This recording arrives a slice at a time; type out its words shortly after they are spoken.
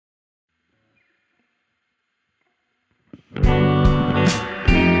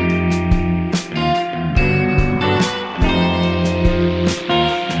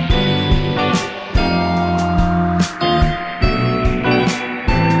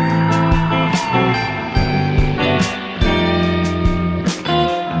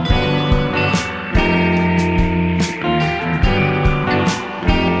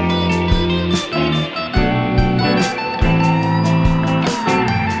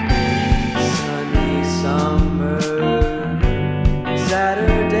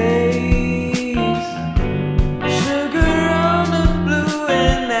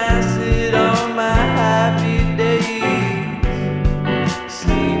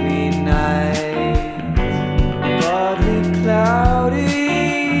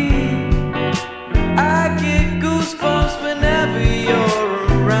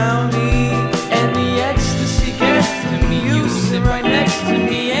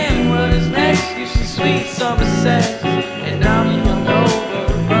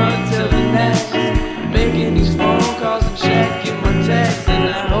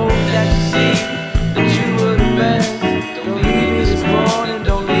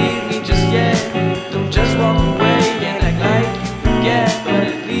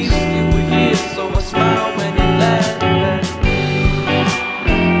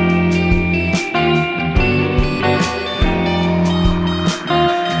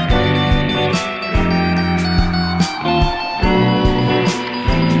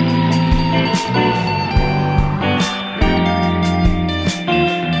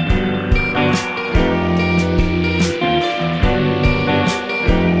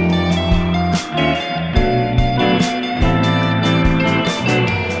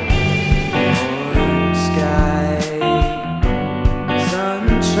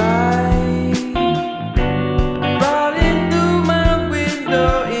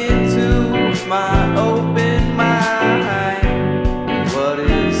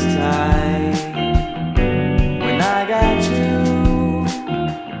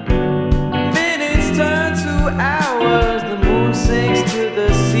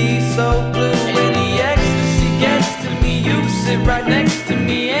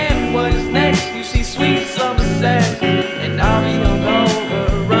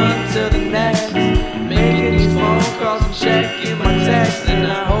and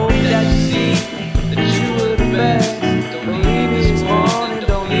I hope that you see that you were the best. Don't leave me this morning,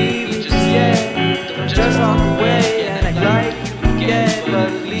 don't leave me just yet. Don't just walk away and act like you forget, but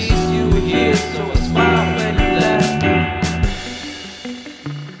at least you were here, so I smile when you left.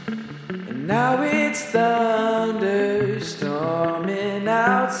 And now it's thunderstorming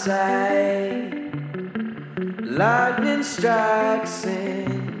outside. Lightning strikes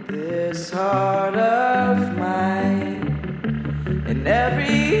in this heart of mine, and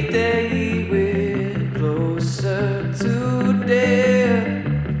every day we're closer to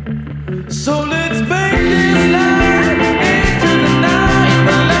death. So let's make this night into the night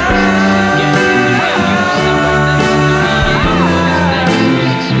of love.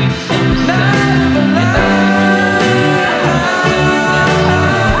 Night of love.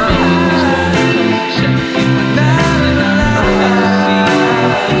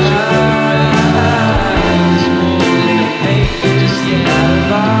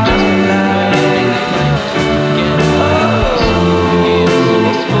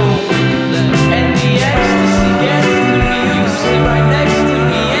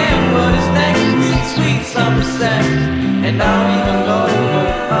 And I don't even go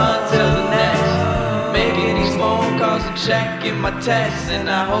until the next. Making these phone calls and checking my texts, and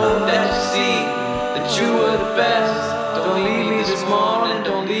I hope that you see that you were the best. Don't leave me this morning,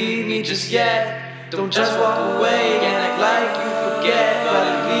 don't leave me just yet. Don't just walk away and act like you forget, but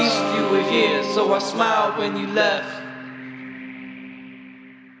at least you were here, so I smiled when you left.